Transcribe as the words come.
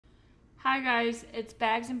Hi guys, it's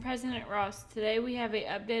Bagz and President Ross. Today we have an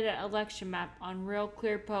updated election map on Real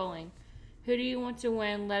Clear Polling. Who do you want to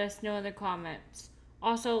win? Let us know in the comments.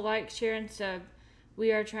 Also like, share, and sub.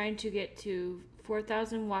 We are trying to get to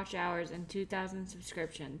 4,000 watch hours and 2,000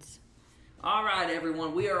 subscriptions. All right,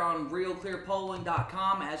 everyone. We are on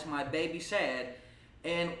realclearpolling.com, as my baby said.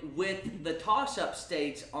 And with the toss-up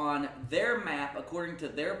states on their map, according to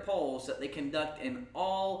their polls that they conduct in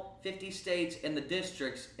all 50 states and the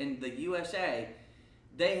districts in the USA,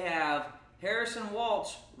 they have Harris and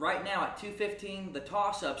Walz right now at 215. The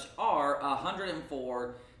toss-ups are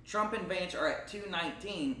 104. Trump and Vance are at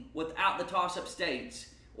 219 without the toss-up states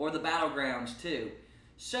or the battlegrounds too.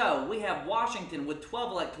 So we have Washington with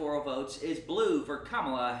 12 electoral votes is blue for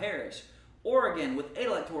Kamala Harris. Oregon with 8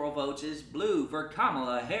 electoral votes is blue for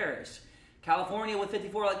Kamala Harris. California with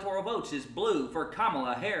 54 electoral votes is blue for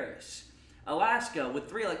Kamala Harris. Alaska with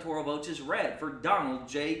 3 electoral votes is red for Donald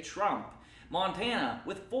J. Trump. Montana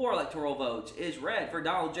with 4 electoral votes is red for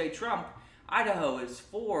Donald J. Trump. Idaho is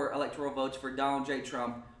 4 electoral votes for Donald J.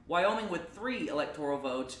 Trump. Wyoming with 3 electoral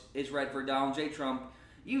votes is red for Donald J. Trump.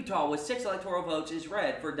 Utah with 6 electoral votes is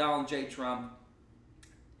red for Donald J. Trump.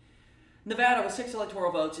 Nevada with 6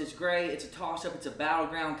 electoral votes is gray. It's a toss-up. It's a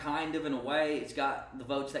battleground, kind of, in a way. It's got the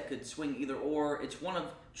votes that could swing either or. It's one of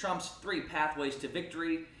Trump's 3 pathways to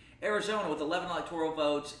victory. Arizona with 11 electoral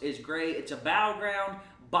votes is gray. It's a battleground.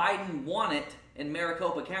 Biden won it in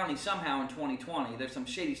Maricopa County somehow in 2020. There's some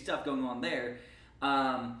shady stuff going on there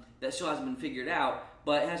that still hasn't been figured out.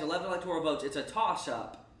 But it has 11 electoral votes. It's a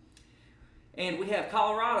toss-up. And we have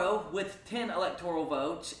Colorado with 10 electoral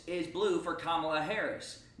votes is blue for Kamala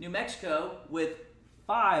Harris. New Mexico with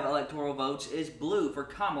 5 electoral votes is blue for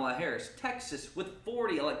Kamala Harris. Texas with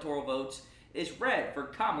 40 electoral votes is red for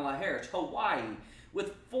Kamala Harris. Hawaii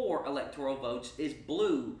with 4 electoral votes is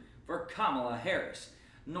blue for Kamala Harris.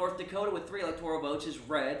 North Dakota with 3 electoral votes is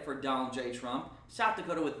red for Donald J. Trump. South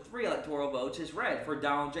Dakota with 3 electoral votes is red for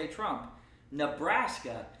Donald J. Trump.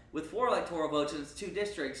 Nebraska with 4 electoral votes in its 2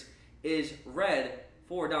 districts is red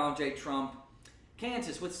for Donald J. Trump.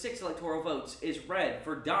 Kansas with 6 electoral votes is red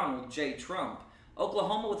for Donald J. Trump.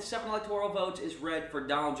 Oklahoma with 7 electoral votes is red for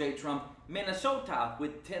Donald J. Trump. Minnesota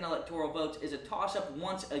with 10 electoral votes is a toss-up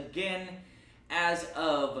once again as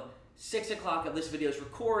of 6 o'clock of this video's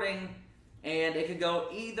recording. And it could go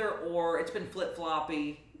either or. It's been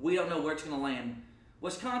flip-floppy. We don't know where it's going to land.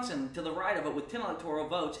 Wisconsin, to the right of it, with 10 electoral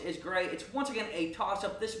votes is gray. It's once again a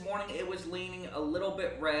toss-up. This morning it was leaning a little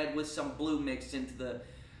bit red with some blue mixed into the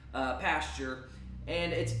pasture.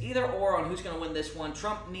 And it's either or on who's going to win this one.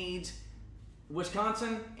 Trump needs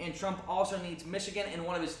Wisconsin, and Trump also needs Michigan in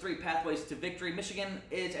one of his 3 pathways to victory. Michigan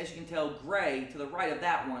is, as you can tell, gray to the right of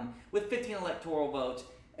that one with 15 electoral votes,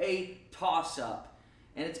 a toss-up.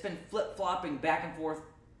 And it's been flip-flopping back and forth.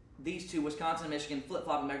 These two, Wisconsin and Michigan,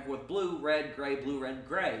 flip-flopping back and forth. Blue, red, gray, blue, red,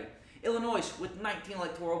 gray. Illinois, with 19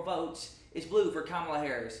 electoral votes, is blue for Kamala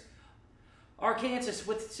Harris. Arkansas,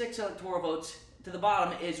 with 6 electoral votes, to the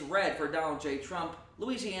bottom is red for Donald J. Trump.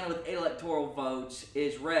 Louisiana with 8 electoral votes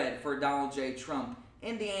is red for Donald J. Trump.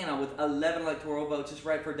 Indiana with 11 electoral votes is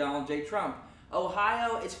red for Donald J. Trump.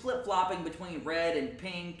 Ohio is flip-flopping between red and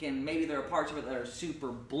pink, and maybe there are parts of it that are super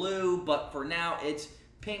blue, but for now it's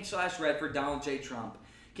pink/red for Donald J. Trump.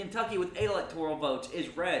 Kentucky with 8 electoral votes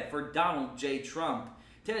is red for Donald J. Trump.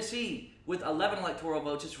 Tennessee with 11 electoral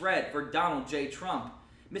votes is red for Donald J. Trump.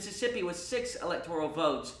 Mississippi with 6 electoral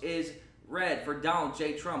votes is red for Donald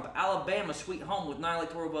J. Trump. Alabama, sweet home, with 9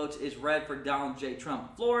 electoral votes is red for Donald J.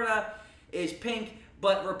 Trump. Florida is pink,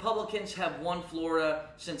 but Republicans have won Florida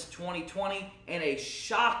since 2020, and a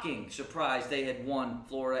shocking surprise, they had won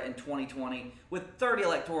Florida in 2020 with 30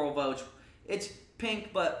 electoral votes. It's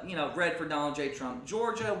pink, but, red for Donald J. Trump.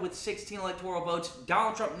 Georgia with 16 electoral votes.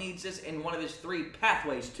 Donald Trump needs this in one of his 3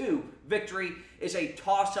 pathways to victory. Is a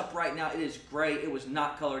toss-up right now. It is gray. It was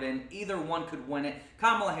not colored in. Either one could win it.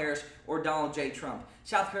 Kamala Harris or Donald J. Trump.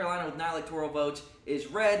 South Carolina with 9 electoral votes is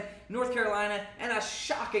red. North Carolina, and a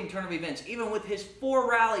shocking turn of events, even with his 4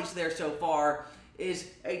 rallies there so far,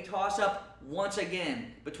 is a toss-up once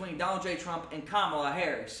again between Donald J. Trump and Kamala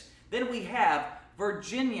Harris. Then we have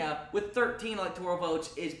Virginia with 13 electoral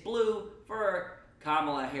votes is blue for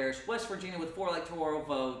Kamala Harris. West Virginia with 4 electoral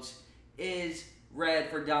votes is red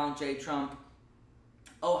for Donald J. Trump.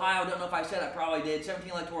 Ohio, don't know if I said, I probably did.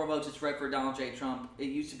 17 electoral votes, it's red for Donald J. Trump. It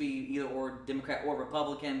used to be either or, Democrat or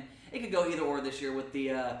Republican. It could go either or this year with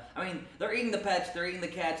the, they're eating the pets, they're eating the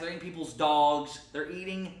cats, they're eating people's dogs, they're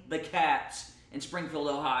eating the cats in Springfield,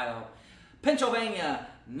 Ohio. Pennsylvania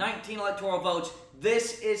 19 electoral votes.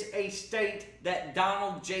 This is a state that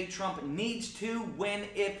Donald J. Trump needs to win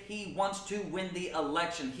if he wants to win the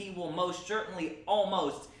election. He will most certainly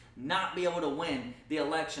almost not be able to win the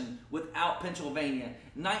election without Pennsylvania.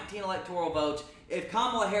 19 electoral votes. If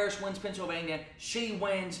Kamala Harris wins Pennsylvania, she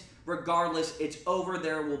wins regardless. It's over.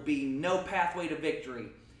 There will be no pathway to victory.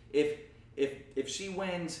 If she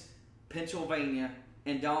wins Pennsylvania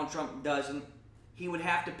and Donald Trump doesn't, he would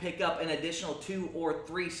have to pick up an additional 2 or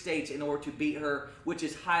 3 states in order to beat her, which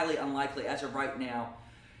is highly unlikely as of right now.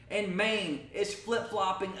 And Maine is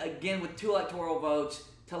flip-flopping again with 2 electoral votes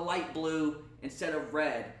to light blue instead of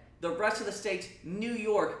red. The rest of the states, New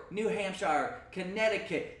York, New Hampshire,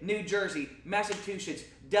 Connecticut, New Jersey, Massachusetts,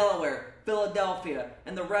 Delaware, Philadelphia,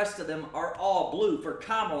 and the rest of them are all blue for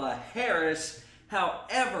Kamala Harris.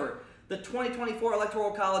 However, the 2024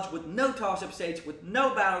 Electoral College, with no toss-up states, with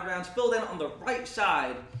no battlegrounds, filled in on the right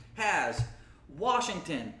side, has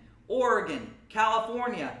Washington, Oregon,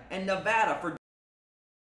 California, and Nevada for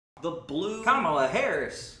the blue Kamala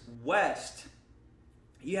Harris. West.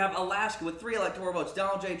 You have Alaska with 3 electoral votes,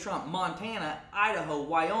 Donald J. Trump, Montana, Idaho,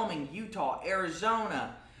 Wyoming, Utah,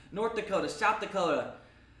 Arizona, North Dakota, South Dakota,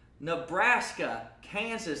 Nebraska,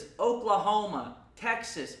 Kansas, Oklahoma,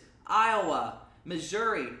 Texas, Iowa,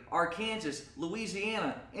 Missouri, Arkansas,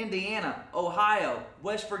 Louisiana, Indiana, Ohio,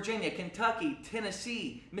 West Virginia, Kentucky,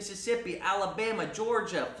 Tennessee, Mississippi, Alabama,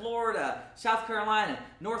 Georgia, Florida, South Carolina,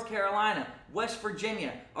 North Carolina, West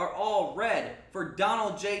Virginia are all red for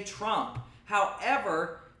Donald J. Trump.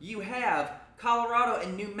 However, you have Colorado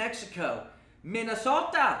and New Mexico,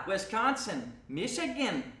 Minnesota, Wisconsin,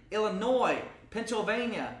 Michigan, Illinois,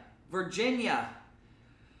 Pennsylvania, Virginia,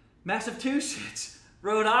 Massachusetts,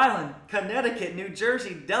 Rhode Island, Connecticut, New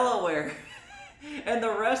Jersey, Delaware, and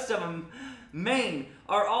the rest of them, Maine,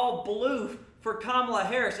 are all blue for Kamala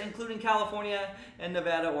Harris, including California and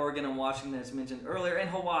Nevada, Oregon, and Washington, as mentioned earlier, and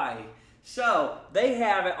Hawaii. So, they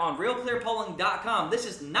have it on realclearpolling.com. This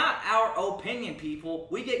is not our opinion, people.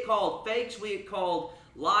 We get called fakes, we get called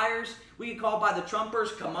liars, we get called by the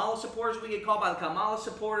Trumpers, Kamala supporters, we get called by the Kamala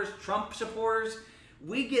supporters, Trump supporters.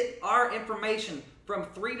 We get our information from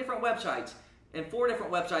 3 different websites and 4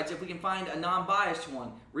 different websites if we can find a non-biased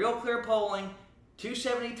one. Real Clear Polling,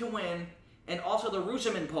 270 to win, and also the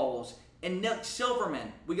Rusiman polls, and Nick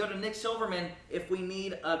Silverman. We go to Nick Silverman if we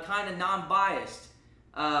need a kind of non-biased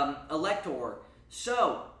elector.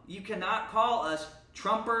 So, you cannot call us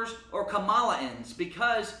Trumpers or Kamalaans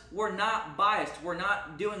because we're not biased. We're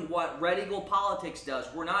not doing what Red Eagle Politics does.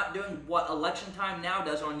 We're not doing what Election Time Now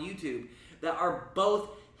does on YouTube, that are both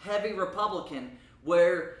heavy Republican,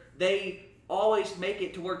 where they always make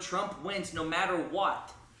it to where Trump wins no matter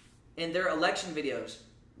what in their election videos.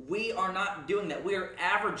 We are not doing that. We are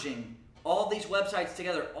averaging all these websites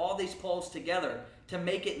together, all these polls together to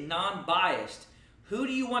make it non-biased. Who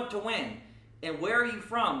do you want to win? And where are you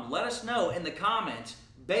from? Let us know in the comments.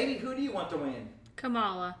 Baby, who do you want to win?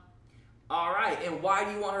 Kamala. All right, and why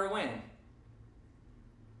do you want her to win?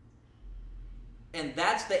 And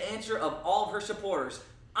that's the answer of all of her supporters.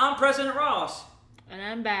 I'm President Ross. And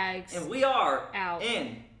I'm Bagz. And we are out.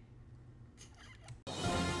 In